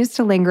continues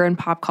to linger in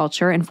pop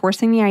culture,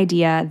 enforcing the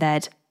idea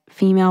that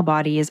female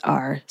bodies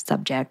are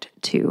subject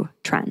to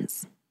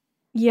trends.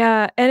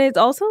 Yeah, and it's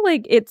also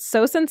like, it's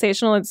so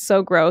sensational, it's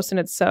so gross, and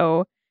it's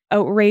so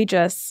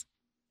outrageous.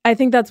 I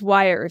think that's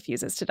why it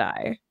refuses to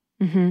die,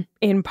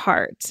 in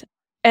part.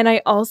 And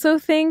I also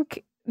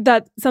think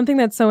that something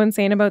that's so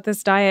insane about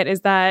this diet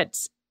is that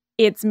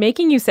it's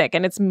making you sick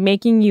and it's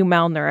making you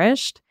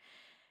malnourished.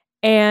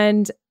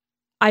 And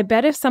I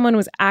bet if someone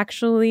was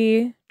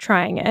actually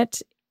trying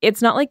it,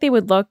 it's not like they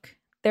would look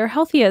their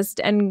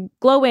healthiest and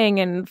glowing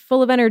and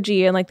full of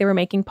energy and like they were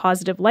making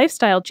positive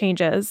lifestyle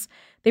changes.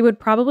 They would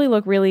probably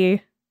look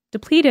really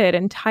depleted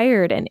and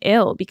tired and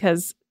ill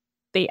because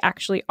they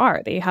actually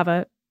are. They have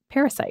a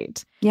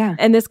parasite. Yeah.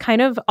 And this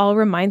kind of all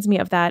reminds me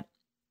of that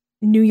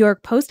New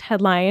York Post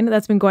headline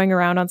that's been going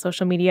around on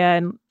social media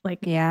and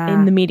like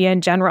in the media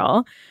in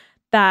general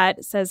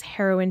that says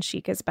heroin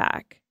chic is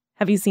back.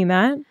 Have you seen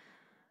that?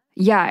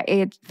 Yeah,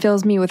 it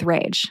fills me with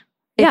rage.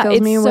 It fills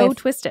it's me so with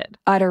twisted.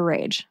 utter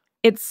rage.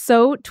 It's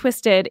so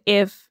twisted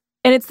and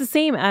it's the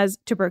same as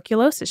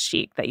tuberculosis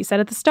chic that you said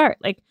at the start.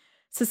 Like,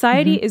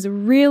 society is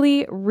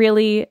really,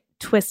 really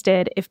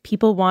twisted if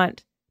people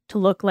want to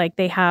look like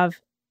they have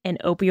an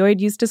opioid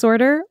use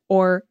disorder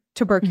or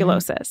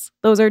tuberculosis.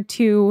 Those are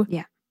two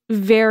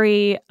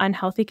very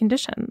unhealthy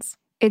conditions.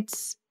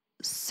 It's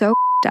so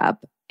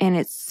up and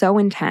it's so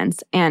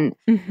intense. And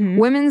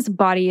women's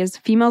bodies,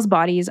 females'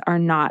 bodies are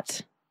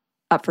not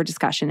up for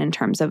discussion in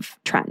terms of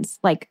trends.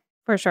 Like,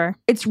 for sure.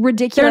 It's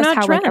ridiculous how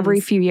trends. like every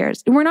few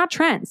years, we're not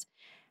trends.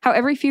 How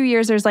every few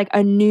years there's like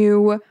a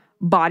new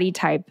body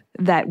type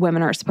that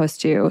women are supposed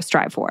to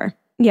strive for.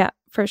 Yeah,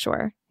 for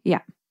sure.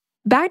 Yeah.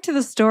 Back to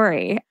the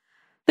story.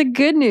 The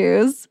good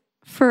news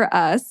for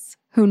us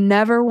who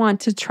never want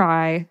to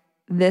try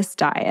this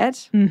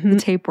diet, the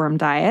tapeworm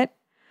diet,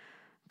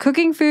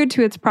 cooking food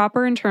to its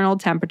proper internal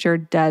temperature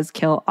does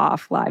kill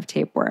off live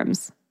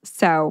tapeworms.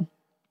 So,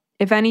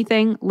 if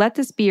anything, let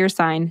this be your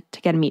sign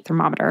to get a meat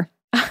thermometer.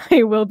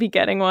 I will be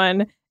getting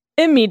one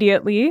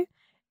immediately,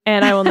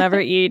 and I will never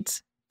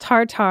eat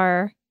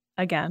tartare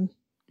again.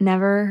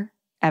 Never,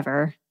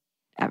 ever,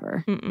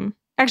 ever.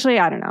 Actually,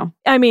 I don't know.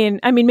 I mean,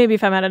 maybe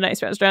if I'm at a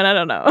nice restaurant, I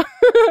don't know.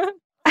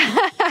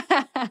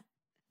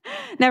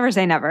 Never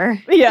say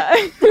never. Yeah.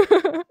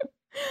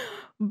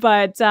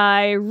 But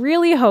I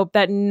really hope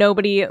that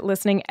nobody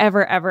listening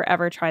ever, ever,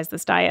 ever tries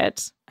this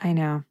diet. I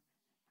know.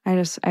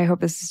 I hope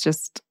this is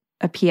just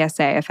a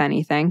PSA, if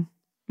anything.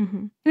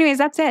 Anyways,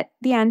 that's it.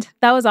 The end.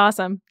 That was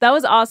awesome. That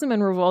was awesome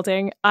and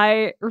revolting.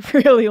 I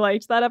really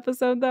liked that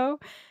episode, though.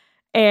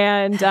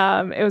 And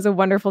it was a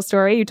wonderful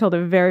story. You told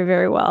it very,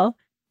 very well.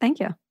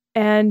 Thank you.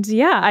 And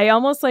yeah, I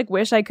almost like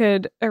wish I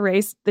could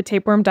erase the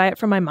tapeworm diet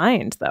from my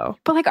mind, though.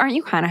 But like, aren't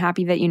you kind of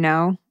happy that you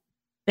know?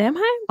 Am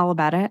I? All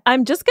about it?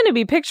 I'm just going to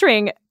be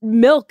picturing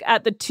milk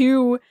at the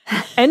two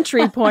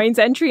entry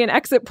and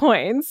exit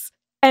points.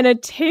 And a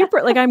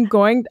taper, like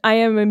I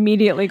am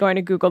immediately going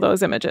to Google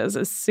those images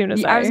as soon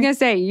as I was going to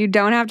say, you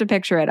don't have to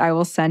picture it. I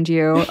will send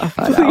you a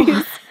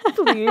photo.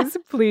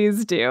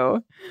 please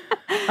do.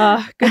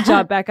 Good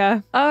job,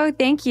 Becca. Oh,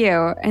 thank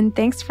you. And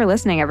thanks for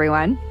listening,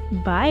 everyone.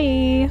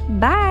 Bye.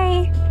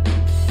 Bye.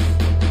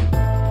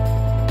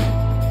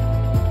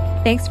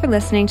 Thanks for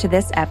listening to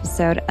this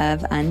episode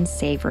of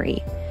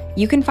Unsavory.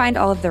 You can find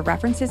all of the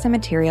references and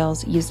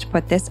materials used to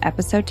put this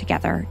episode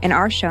together in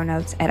our show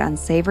notes at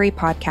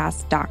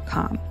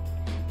unsavorypodcast.com.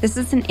 This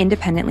is an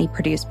independently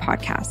produced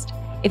podcast.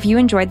 If you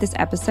enjoyed this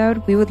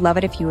episode, we would love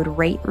it if you would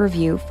rate,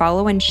 review,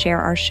 follow, and share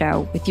our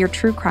show with your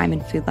true crime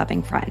and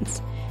food-loving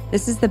friends.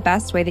 This is the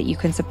best way that you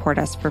can support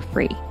us for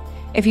free.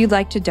 If you'd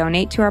like to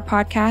donate to our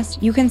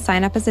podcast, you can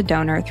sign up as a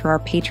donor through our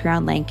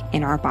Patreon link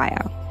in our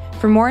bio.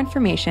 For more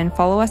information,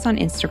 follow us on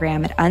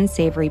Instagram at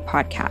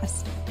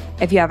unsavorypodcast.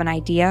 If you have an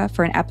idea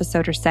for an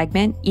episode or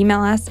segment, email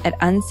us at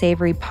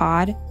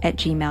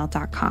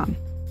unsavorypod@gmail.com.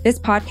 This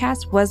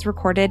podcast was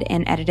recorded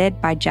and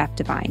edited by Jeff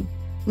Devine.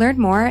 Learn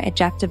more at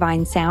Jeff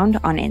Devine Sound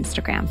on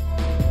Instagram.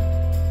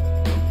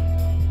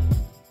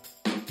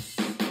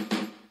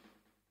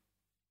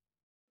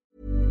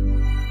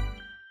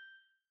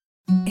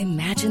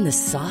 Imagine the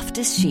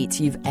softest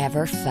sheets you've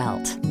ever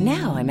felt.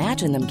 Now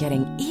imagine them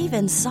getting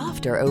even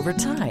softer over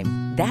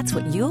time. That's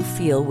what you'll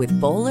feel with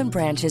Boll &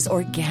 Branch's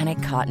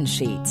organic cotton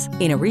sheets.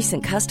 In a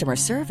recent customer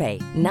survey,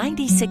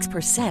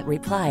 96%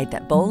 replied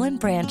that Boll &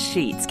 Branch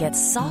sheets get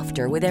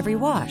softer with every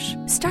wash.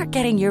 Start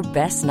getting your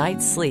best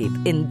night's sleep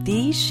in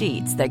these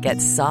sheets that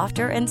get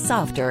softer and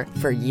softer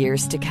for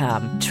years to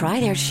come. Try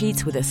their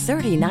sheets with a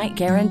 30-night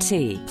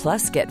guarantee.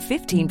 Plus, get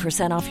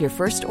 15% off your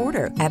first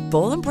order at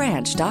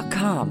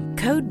bollandbranch.com.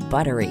 Code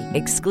BUTTERY.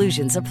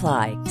 Exclusions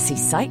apply. See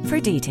site for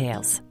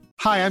details.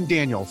 Hi, I'm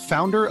Daniel,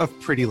 founder of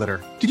Pretty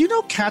Litter. Did you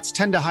know cats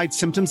tend to hide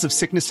symptoms of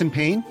sickness and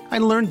pain? I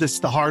learned this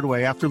the hard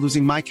way after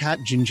losing my cat,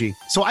 Gingy.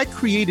 So I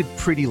created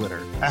Pretty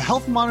Litter, a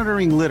health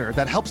monitoring litter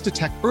that helps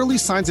detect early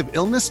signs of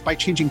illness by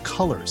changing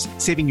colors,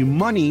 saving you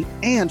money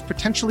and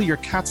potentially your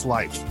cat's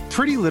life.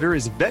 Pretty Litter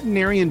is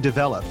veterinarian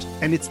developed,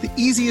 and it's the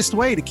easiest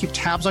way to keep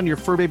tabs on your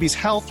fur baby's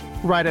health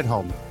right at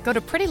home. Go to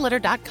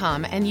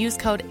prettylitter.com and use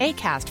code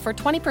ACAST for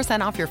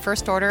 20% off your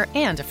first order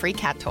and a free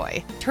cat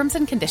toy. Terms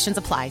and conditions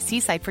apply. See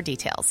site for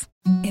details.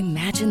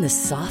 Imagine the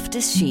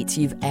softest sheets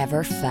you've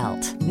ever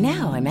felt.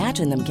 Now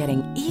imagine them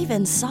getting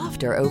even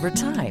softer over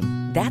time.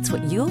 That's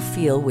what you'll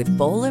feel with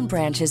Boll &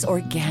 Branch's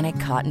organic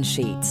cotton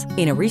sheets.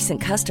 In a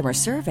recent customer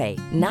survey,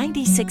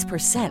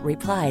 96%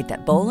 replied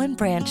that Boll &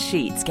 Branch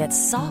sheets get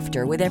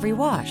softer with every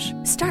wash.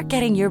 Start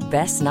getting your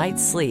best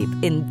night's sleep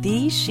in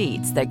these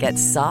sheets that get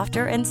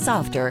softer and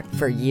softer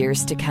for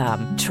years to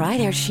come. Try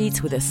their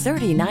sheets with a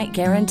 30-night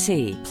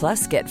guarantee.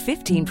 Plus, get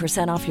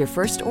 15% off your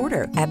first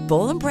order at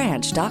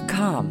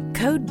bollandbranch.com.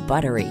 Code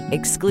BUTTERY.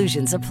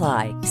 Exclusions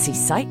apply. See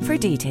site for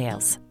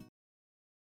details.